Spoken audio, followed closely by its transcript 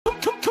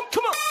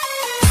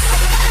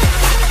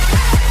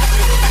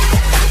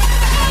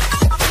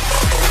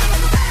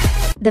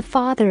the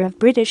father of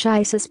British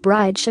ISIS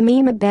bride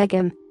Shamima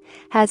Begum,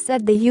 has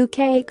said the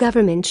UK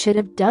government should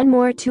have done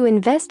more to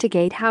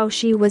investigate how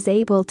she was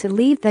able to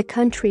leave the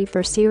country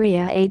for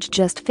Syria aged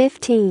just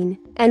 15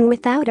 and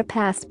without a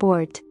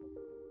passport.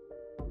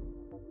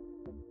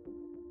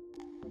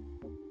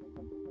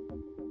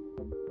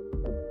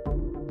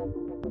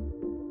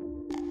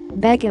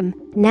 Begum,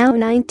 now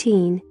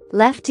 19,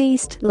 left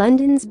East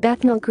London's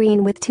Bethnal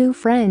Green with 2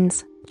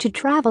 friends to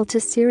travel to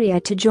Syria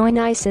to join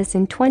ISIS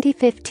in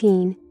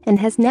 2015 and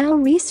has now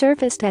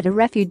resurfaced at a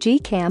refugee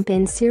camp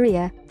in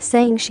Syria,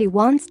 saying she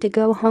wants to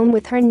go home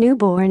with her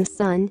newborn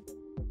son.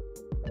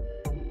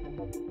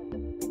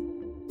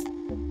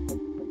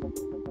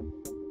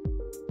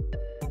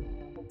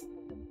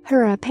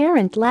 Her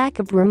apparent lack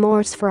of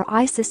remorse for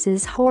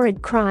ISIS's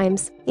horrid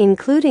crimes,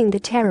 including the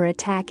terror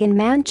attack in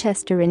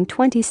Manchester in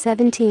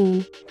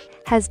 2017,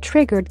 has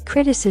triggered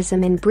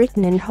criticism in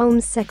Britain, and Home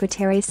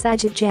Secretary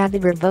Sajid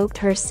Javid revoked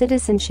her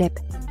citizenship.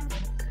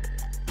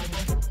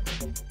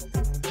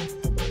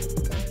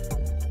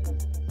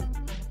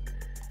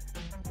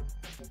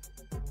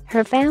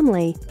 Her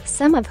family,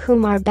 some of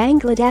whom are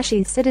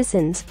Bangladeshi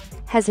citizens,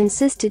 has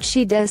insisted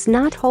she does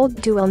not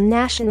hold dual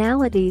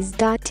nationalities.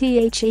 The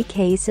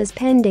case is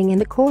pending in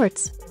the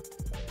courts.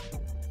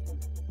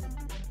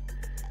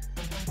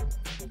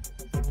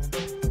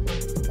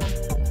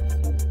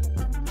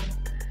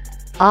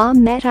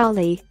 Ahmed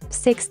Ali,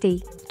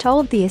 60,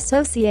 told the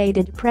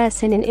Associated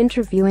Press in an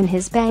interview in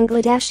his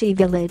Bangladeshi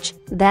village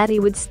that he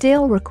would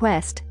still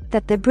request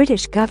that the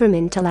British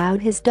government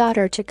allowed his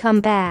daughter to come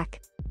back.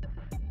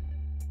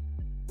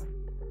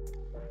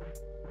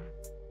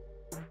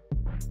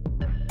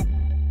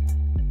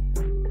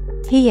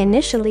 He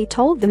initially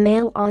told the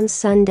Mail on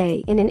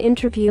Sunday in an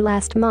interview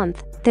last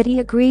month that he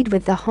agreed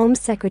with the Home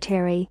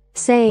Secretary,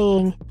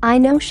 saying, "I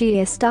know she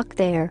is stuck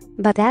there,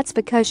 but that's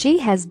because she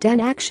has done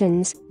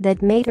actions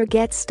that made her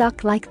get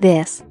stuck like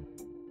this."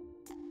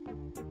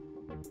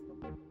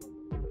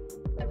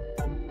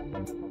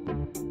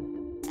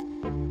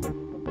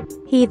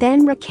 He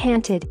then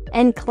recanted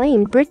and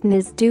claimed Britain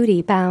is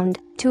duty-bound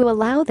to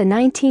allow the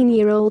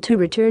 19-year-old to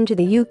return to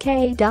the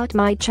UK.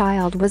 "My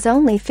child was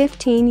only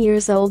 15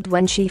 years old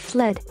when she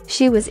fled.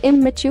 She was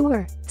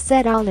immature,"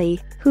 said Ali,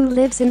 who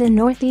lives in the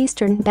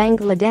northeastern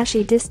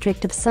Bangladeshi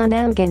district of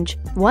Sunamganj,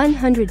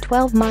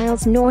 112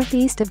 miles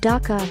northeast of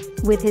Dhaka,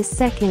 with his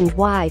second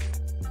wife.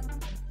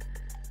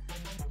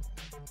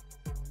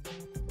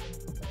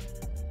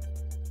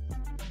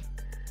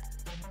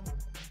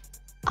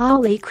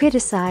 Ali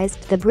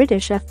criticized the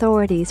British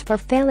authorities for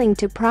failing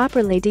to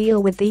properly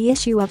deal with the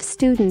issue of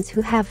students who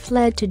have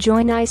fled to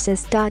join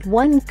ISIS.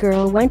 "One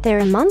girl went there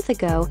a month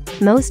ago,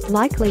 most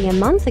likely a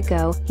month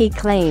ago," he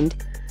claimed.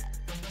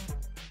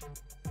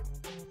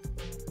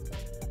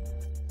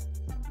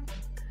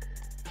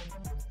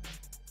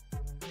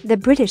 The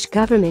British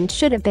government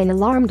should have been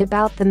alarmed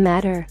about the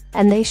matter,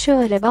 and they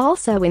should have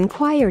also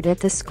inquired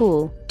at the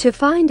school to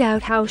find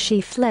out how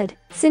she fled,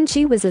 since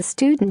she was a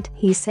student,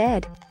 he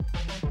said.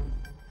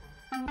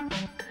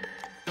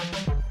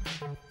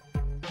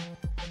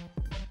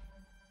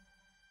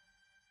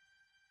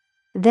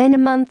 Then a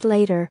month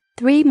later,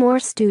 3 more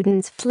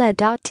students fled.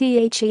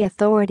 The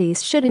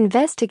authorities should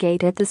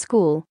investigate at the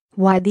school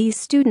why these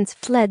students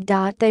fled.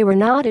 They were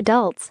not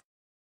adults.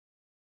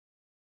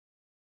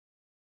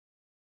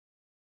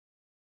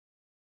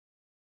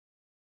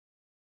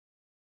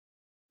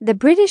 The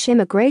British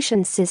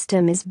immigration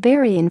system is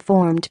very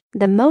informed,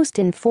 the most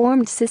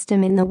informed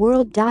system in the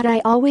world. I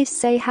always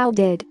say, how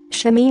did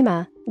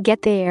Shamima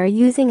get there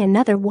using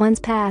another one's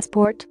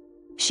passport?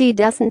 She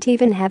doesn't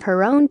even have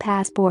her own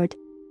passport.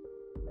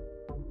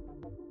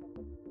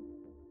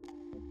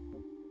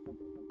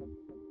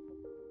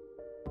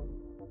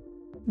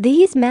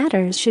 These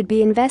matters should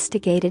be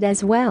investigated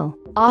as well,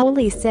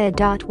 Ali said.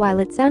 While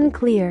it's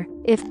unclear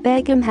if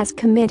Begum has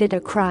committed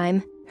a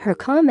crime, her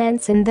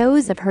comments and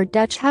those of her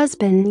Dutch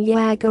husband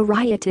Jago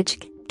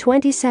Ryatic,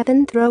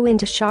 27, throw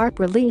into sharp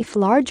relief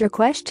larger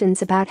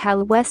questions about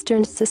how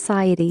Western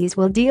societies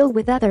will deal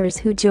with others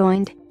who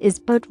joined IS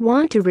but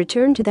want to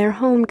return to their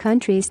home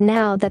countries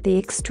now that the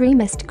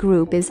extremist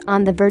group is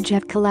on the verge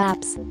of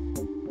collapse.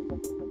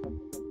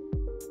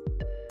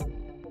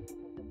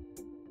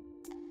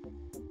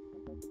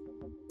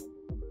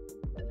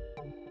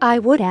 "I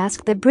would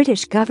ask the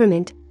British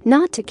government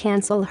not to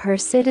cancel her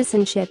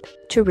citizenship,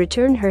 to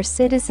return her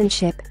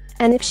citizenship,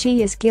 and if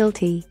she is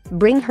guilty,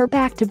 bring her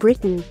back to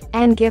Britain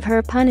and give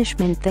her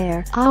punishment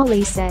there,"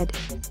 Ali said.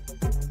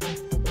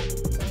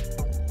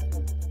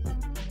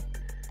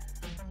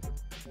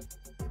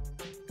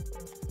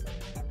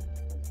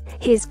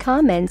 His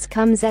comments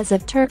comes as a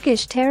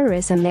Turkish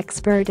terrorism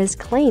expert has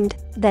claimed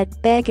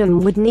that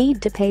Begum would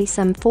need to pay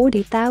some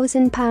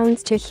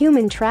 £40,000 to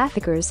human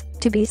traffickers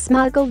to be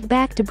smuggled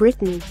back to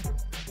Britain.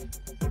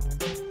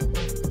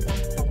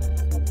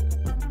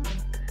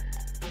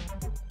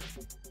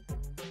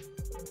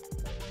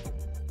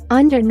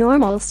 Under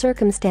normal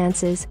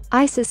circumstances,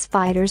 ISIS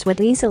fighters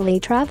would easily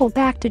travel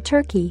back to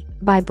Turkey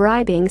by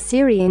bribing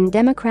Syrian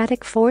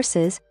Democratic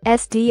Forces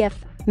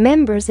 (SDF)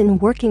 members in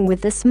working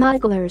with the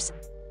smugglers.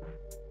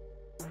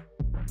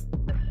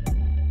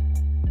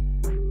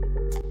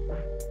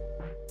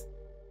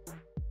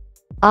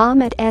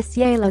 Ahmed S.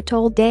 Yala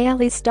told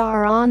Daily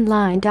Star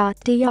Online.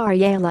 Dr.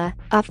 Yala,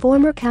 a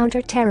former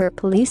counter-terror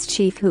police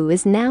chief who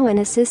is now an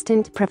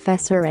assistant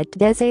professor at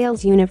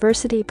DeSales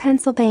University,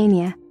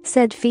 Pennsylvania,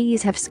 said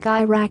fees have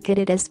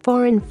skyrocketed as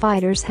foreign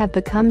fighters have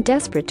become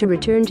desperate to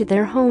return to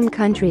their home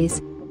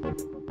countries.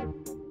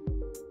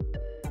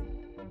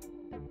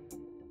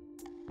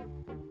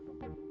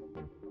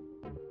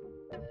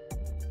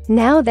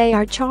 Now they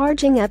are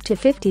charging up to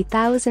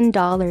 $50,000,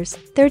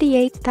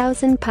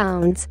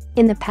 £38,000.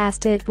 In the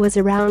past it was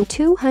around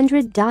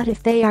 $200.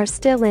 If they are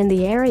still in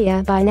the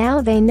area by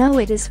now, they know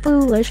it is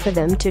foolish for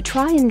them to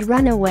try and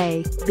run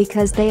away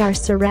because they are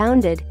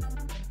surrounded.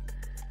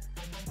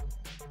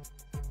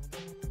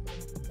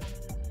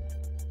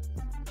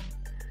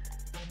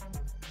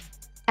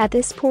 At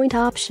this point,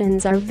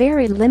 options are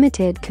very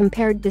limited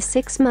compared to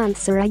 6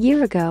 months or a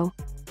year ago.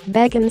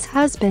 Begum's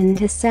husband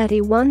has said he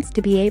wants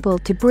to be able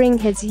to bring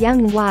his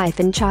young wife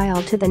and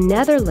child to the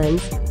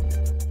Netherlands.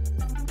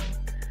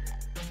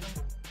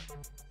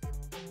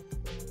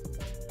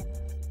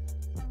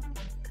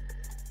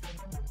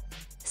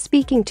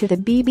 Speaking to the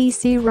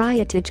BBC,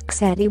 Ryatic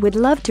said he would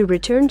love to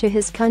return to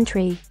his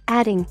country,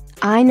 adding,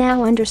 "I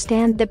now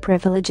understand the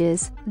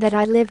privileges that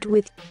I lived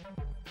with.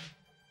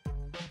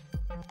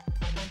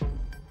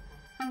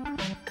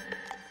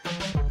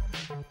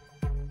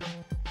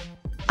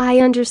 I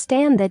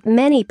understand that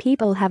many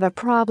people have a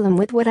problem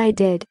with what I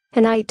did,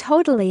 and I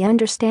totally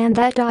understand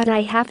that.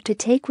 I have to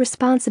take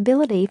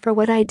responsibility for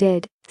what I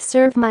did,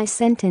 serve my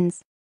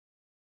sentence.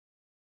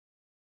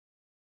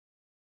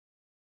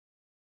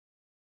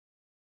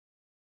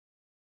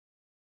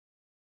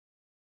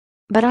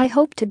 But I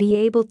hope to be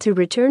able to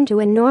return to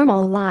a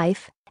normal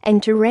life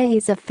and to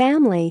raise a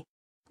family."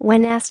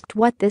 When asked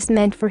what this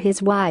meant for his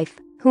wife,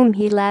 whom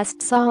he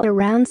last saw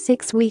around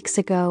 6 weeks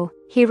ago,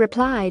 he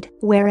replied,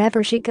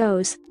 "Wherever she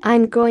goes,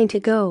 I'm going to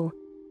go."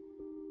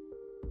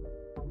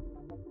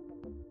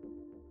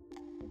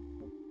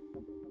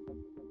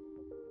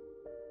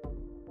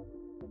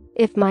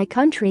 "If my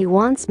country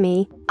wants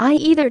me, I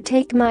either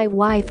take my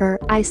wife or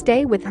I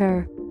stay with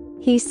her."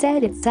 He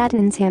said it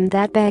saddens him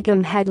that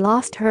Begum had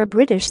lost her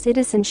British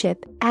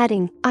citizenship,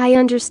 adding, "I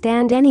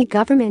understand any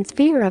government's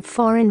fear of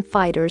foreign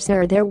fighters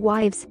or their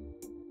wives.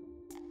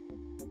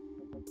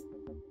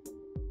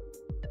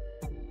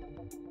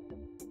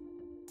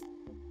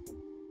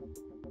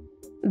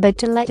 But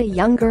to let a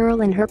young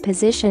girl in her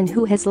position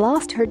who has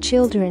lost her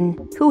children,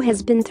 who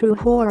has been through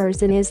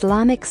horrors in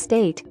Islamic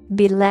State,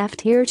 be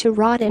left here to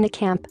rot in a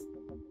camp."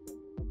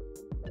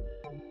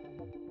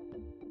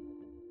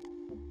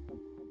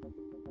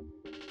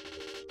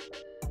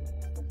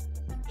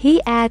 He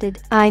added,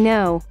 "I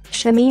know,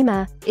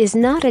 Shamima is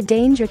not a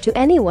danger to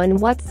anyone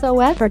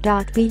whatsoever.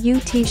 But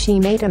she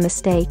made a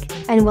mistake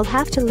and will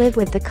have to live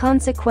with the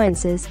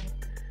consequences."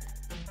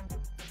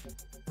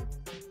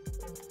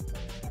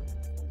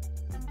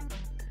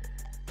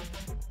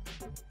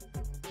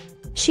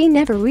 She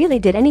never really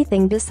did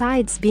anything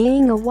besides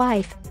being a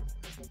wife.